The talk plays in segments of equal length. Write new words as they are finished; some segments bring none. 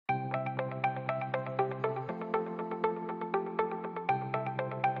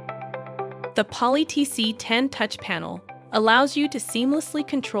The Poly TC10 touch panel allows you to seamlessly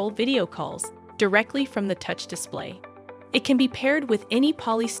control video calls directly from the touch display. It can be paired with any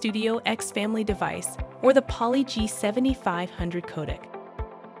Poly Studio X family device or the Poly G7500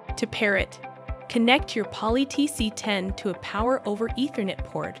 codec. To pair it, connect your Poly TC10 to a Power over Ethernet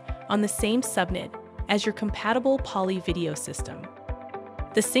port on the same subnet as your compatible Poly video system.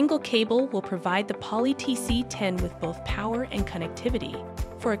 The single cable will provide the Poly TC10 with both power and connectivity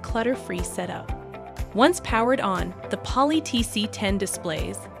for a clutter-free setup. Once powered on, the Poly TC10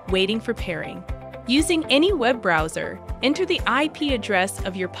 displays, waiting for pairing. Using any web browser, enter the IP address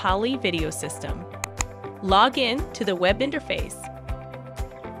of your Poly video system. Log in to the web interface.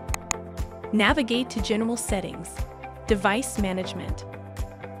 Navigate to General Settings, Device Management.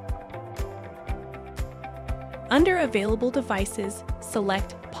 Under Available Devices,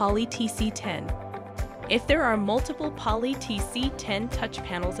 select Poly TC10. If there are multiple Poly TC10 touch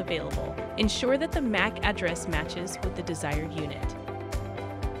panels available, ensure that the MAC address matches with the desired unit.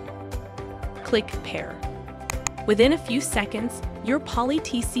 Click Pair. Within a few seconds, your Poly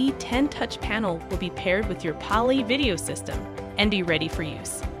TC10 touch panel will be paired with your Poly video system and be ready for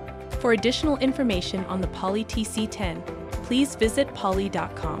use. For additional information on the Poly TC10, please visit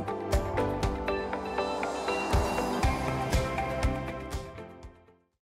poly.com.